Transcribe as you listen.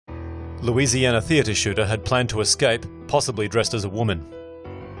Louisiana theater shooter had planned to escape, possibly dressed as a woman.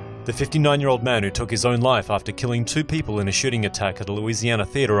 The 59-year-old man who took his own life after killing 2 people in a shooting attack at a Louisiana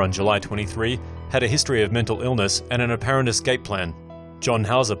theater on July 23 had a history of mental illness and an apparent escape plan. John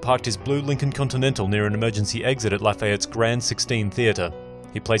Hauser parked his blue Lincoln Continental near an emergency exit at Lafayette's Grand 16 Theatre.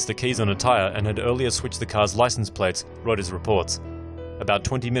 He placed the keys on a tire and had earlier switched the car's license plates, Reuters reports. About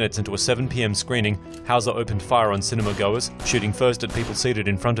 20 minutes into a 7 p.m. screening, Hauser opened fire on cinema goers, shooting first at people seated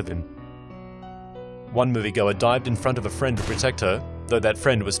in front of him. One moviegoer dived in front of a friend to protect her, though that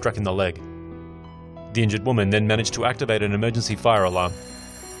friend was struck in the leg. The injured woman then managed to activate an emergency fire alarm.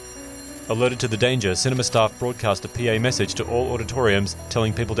 Alerted to the danger, cinema staff broadcast a PA message to all auditoriums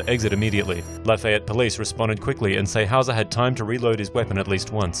telling people to exit immediately. Lafayette police responded quickly and say Hauser had time to reload his weapon at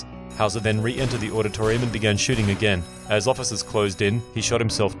least once. Hauser then re-entered the auditorium and began shooting again. As officers closed in, he shot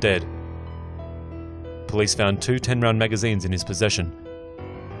himself dead. Police found 2 10-round magazines in his possession.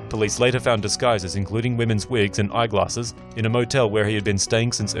 Police later found disguises including women's wigs and eyeglasses in a motel where he had been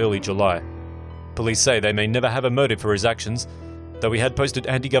staying since early July. Police say they may never have a motive for his actions, though he had posted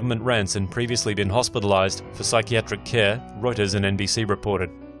anti-government rants and previously been hospitalized for psychiatric care, Reuters and NBC reported.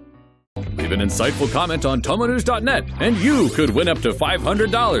 Leave an insightful comment on TomoNews.net and you could win up to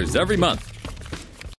 $500 every month.